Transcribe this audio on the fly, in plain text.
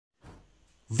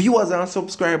Viewers and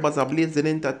subscribers are blazing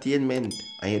entertainment,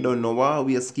 and you don't know why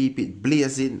we just keep it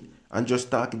blazing and just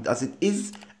talk it as it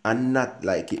is and not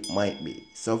like it might be.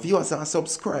 So viewers and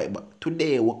subscribers,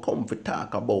 today we come to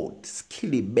talk about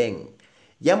skillibeng.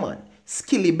 Yeah man,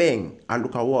 skillibeng I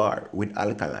look a war with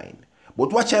alkaline.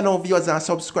 But watch out now viewers and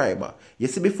subscribers. You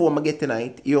see before I get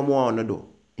tonight, you want to do.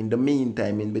 In the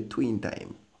meantime, in between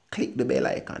time, click the bell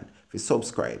icon to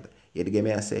subscribe. You get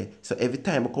me I say. So every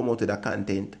time I come out with the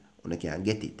content, you can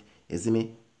get it. You see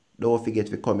me? Don't forget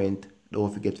to comment.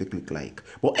 Don't forget to click like.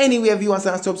 But anyway, viewers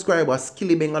and subscribers,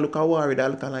 skillibeng I look a war with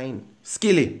alkaline.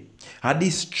 Skilly, a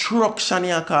destruction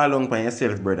you call on by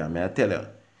yourself, brother. May I tell you?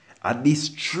 A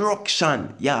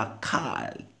destruction you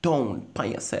call down by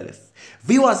yourself.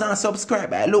 Viewers and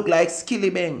subscribers, I look like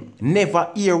skillibeng. Never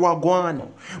hear what go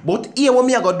on. But here what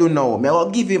me I go do now, me I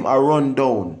go give him a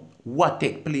rundown. What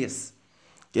take place?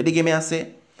 You dig me I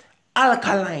say?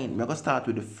 Alkaline, I'm going to start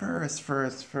with the first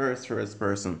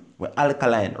person where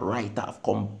alkaline write off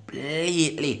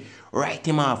completely. Write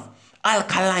him off.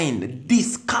 Alkaline,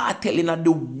 this cartel in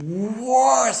the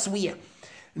worst way.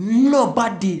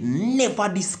 Nobody never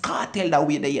this cartel that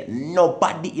way there yet.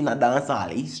 Nobody in a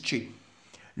dancehall history.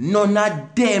 None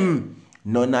of them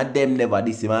never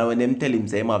this. Man, when them tell him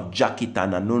say him have jacket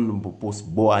and a none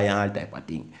post boy and all type of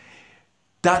thing.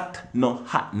 That no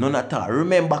hot, none at all.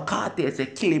 Remember, Carter say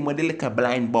kill him with the little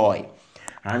blind boy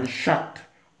and shot,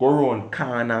 go around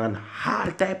corner and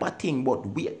all type of thing. But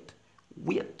wait,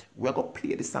 we're gonna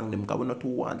play the song them because we not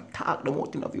want to talk the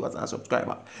most of viewers and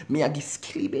subscribers. Me I give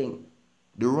skillibeng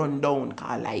the rundown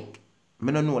cause like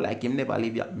me don't know like him never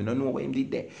live yet. Me don't know what him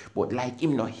did there. But like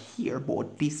him not hear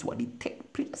about this what it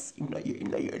take place. Him not hear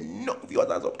no viewers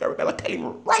and subscribers. I tell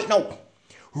him right now.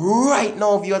 Right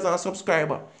now, viewers and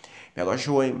subscribers. I'm going to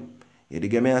show him. You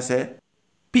dig me I say?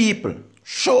 People,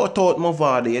 shout out my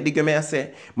father. You dig me I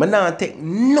say? I don't take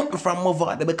nothing from my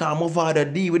father because my father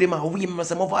deal with him and we must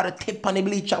say my father tip on the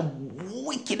bleacher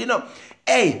wicked enough.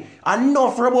 Hey,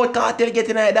 enough about cartel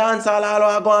getting a dance all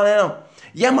going on, you know.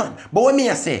 Yeah man, but what me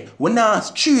I say? We now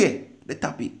straight the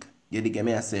topic. You dig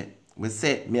me I say? We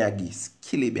say me I give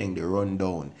skillibeng the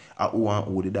rundown at who and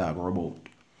who the dog are about.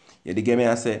 You dig me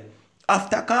I say?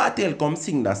 After cartel come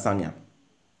sing that song yeah.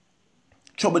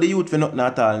 Trouble the youth for nothing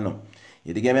at all no.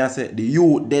 You dig me I say? The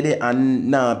youth dead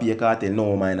and now pay cartel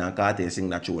no mind and cartel sing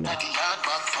that tune.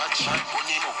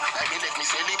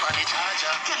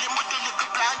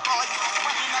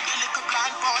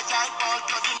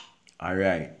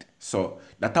 Alright. So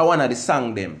that's one of the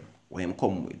song them where him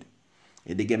come with.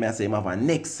 You dig me I say him have a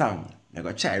next song. I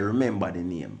go try remember the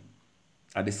name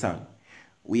of the song.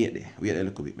 Wait a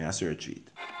little bit, I search it.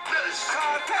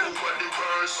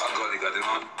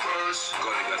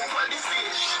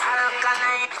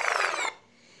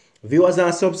 Viewers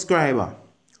and subscribers,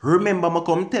 remember I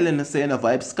come telling you saying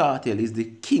Vybz Kartel is the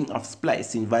king of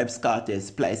splicing. Vybz Kartel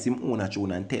splicing him own a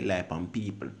tune and tell life on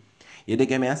people. You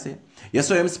dig me I say? You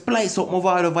saw him splice up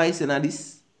my voice in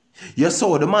this. You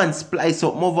saw the man splice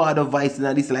up my voice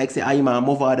in this like say I'm a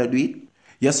Movado do it.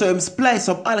 You saw him splice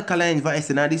up alkaline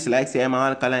voice in this like say I'm a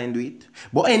alkaline do it.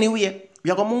 But anyway, we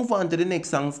are going to move on to the next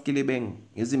song, skillibeng.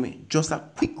 You see me? Just a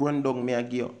quick rundown me I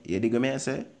give you. You dig me I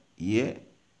say? Yeah.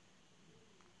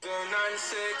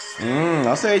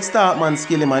 I saw it start man,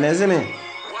 skilly man, you see me?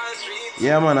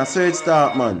 Yeah man, I saw it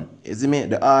start man. You see me?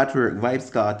 The artwork,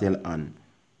 Vybz Kartel on.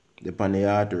 The pan the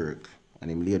artwork.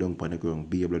 And him lay down on the ground,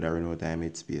 be able to run out time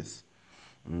in space.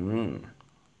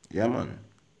 Yeah man.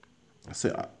 I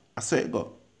saw it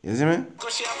go. You see me?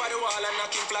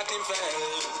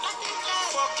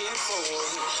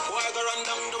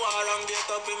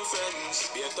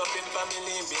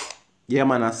 Yeah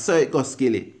man, I saw it go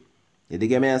skilly. You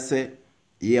dig me I say?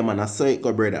 Yeah man, I saw it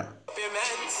go brother.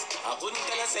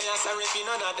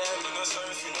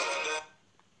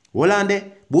 Hold on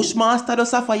there. Bushmaster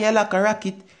does a fire like a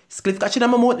rocket. Spliff catching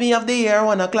them mouth me have the air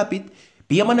wanna clap it.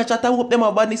 Be a man a chat hope them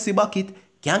a badness see bucket.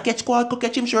 Can't catch quad could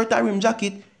catch him shirt or rim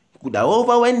jacket. Coulda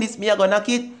over when this me a gonna knock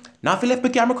it. Now if you left me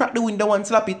camera crack the window and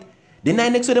slap it. The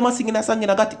night next to them a singing a song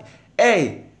and I got it.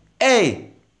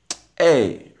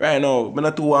 Hey, right now, I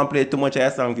don't want to play too much of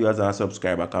a song viewers and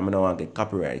subscribers because I don't want to get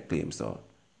copyright claim, so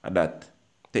that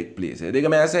take place. You dig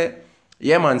me I say?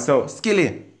 Yeah man, so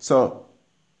skilly. So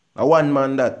a one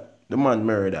man that the man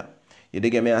murder. You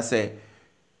dig me I say?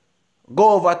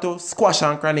 Go over to Squash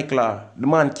and Chronicler. The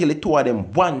man kill the two of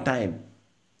them one time.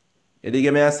 You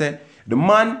dig me I say? The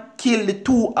man kill the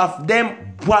two of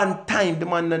them one time. The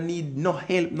man don't need no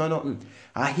help, no nothing.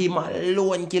 And him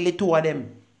alone kill the two of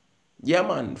them. Yeah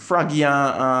man, Froggy Hey,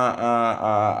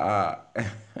 I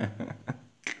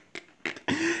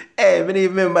don't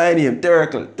even remember my name.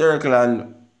 Turkle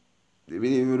and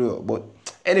But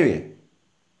anyway,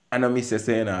 I know me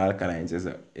say no alkaline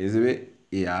so. Is it?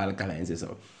 Yeah, alkaline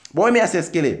so. But when me say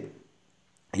skilly,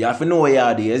 you have to know what you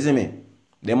are doing, isn't me?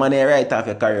 The man they right off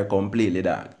your career completely,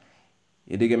 dog.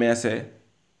 You dig me I say?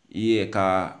 Yeah,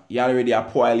 cause you already a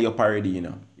poil up already, you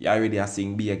know. You already a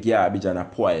sing be a garbage and a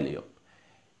poil up.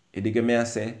 You dig me I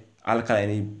say?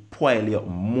 Alkaline poil up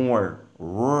more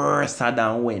worse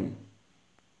than when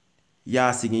you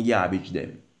are singing garbage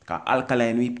them. Cause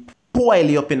alkaline we poil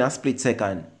you up in a split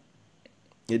second.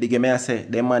 You dig me I say?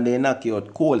 Them man they knock you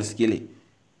out cold skilly.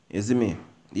 You see me?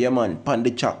 Yeah man, pan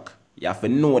the chalk. You have to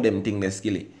know them thing they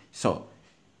skilly. So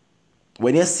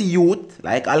when you see youth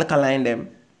like alkaline them,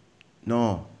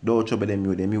 no, don't trouble them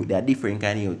youth. They are different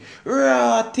kind of youth.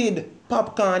 Rotted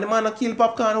popcorn. The man a kill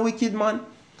popcorn wicked man.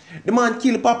 The man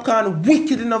kill popcorn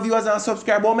wicked enough viewers and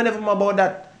subscribers. But I never know about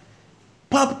that.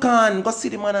 Popcorn, go see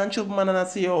the man and chop man and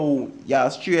say, oh, yeah,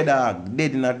 stray dog,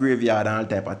 dead in a graveyard and all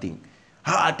type of thing.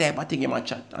 All type of thing in my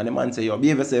chat. And the man say, yo,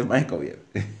 behave yourself, microwave.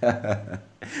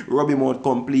 Rub him out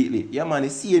completely. Yeah, man, the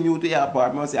same youth to your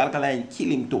part. I say, alkaline kill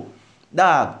him too.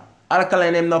 Dog,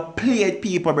 alkaline them not played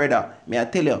people, brother. May I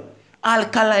tell you.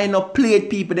 Alkaline not played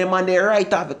people. Them man, they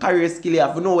right off the career skill. You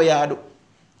have to know what you do.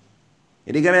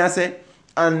 You dig me I say?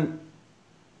 And,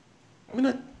 I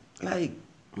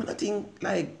not think,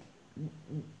 like,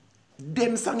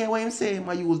 them song what him say,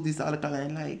 I use this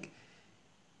alkaline, like,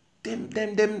 them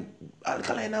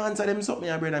alkaline answer them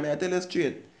something, brother, I tell you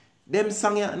straight. Them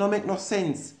song no make no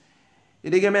sense. You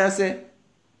dig me I say?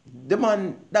 The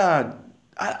man, dog,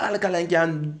 alkaline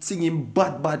can sing him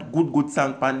bad, good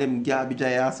song pan them garbage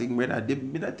I sing, brother. They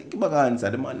not think about answer.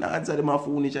 The man answer them a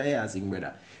foolish I sing,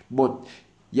 brother. But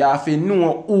you have to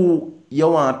know who you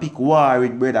want to pick war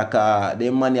with, brother, cause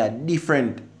them man are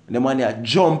different. The man a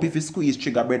jump if you squeeze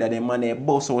trigger, brother. The man a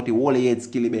bust out the whole head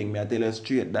skillibeng. Me I tell you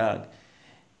straight, dog.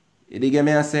 You dig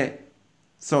me I say?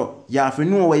 So, you have to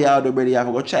know what you have to do, brother. You have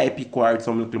to go try pick war with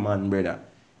some little man, brother.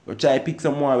 Go try pick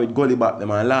some more with gully back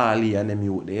them and lolly and them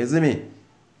youth. You see me?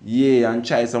 Yeah, and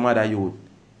try some other youth.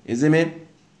 You see me?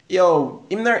 Yo,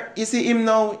 him not, you see him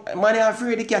now, man a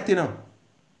afraid the cat, you know.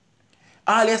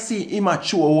 All you see him a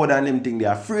show more than them thing. They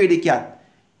afraid the cat.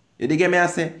 You dig me I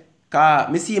say?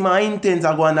 Cause me see my intense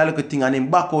I go on a little thing and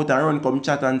him back out and run come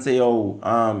chat and say, yo,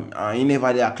 he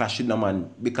never there clash with no man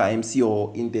because him see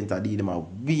how intense I did him a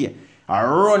way. I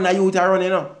run a youth I run, you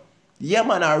know. Yeah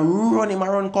man, I run him, I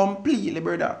run completely,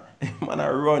 brother. Man, I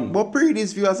run. But pre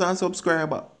these viewers and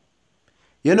subscriber.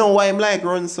 You know why him like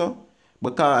run so?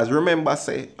 Because remember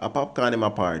say a popcorn him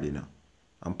a party, you know.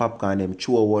 And popcorn them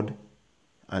chew a word.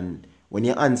 And when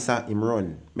you answer him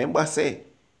run. Remember say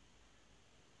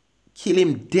kill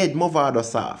him dead, Movado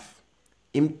soft.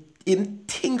 Him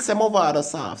thinks a Movado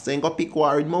soft. So he go pick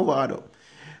war with Movado.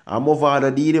 And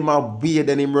Movado did him a beard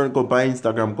and him run come on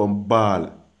Instagram come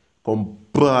ball. Come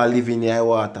ball live in the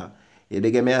water. You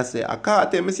dig me I say, I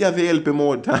can't tell me see if you help him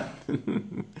out.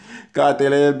 Can't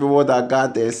tell him help him out and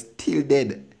can't tell still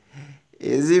dead.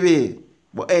 You see me?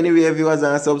 But anyway, viewers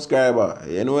and subscriber,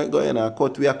 you know what going on?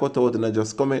 Cut we are cut out and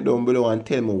just comment down below and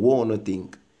tell me what you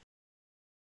think.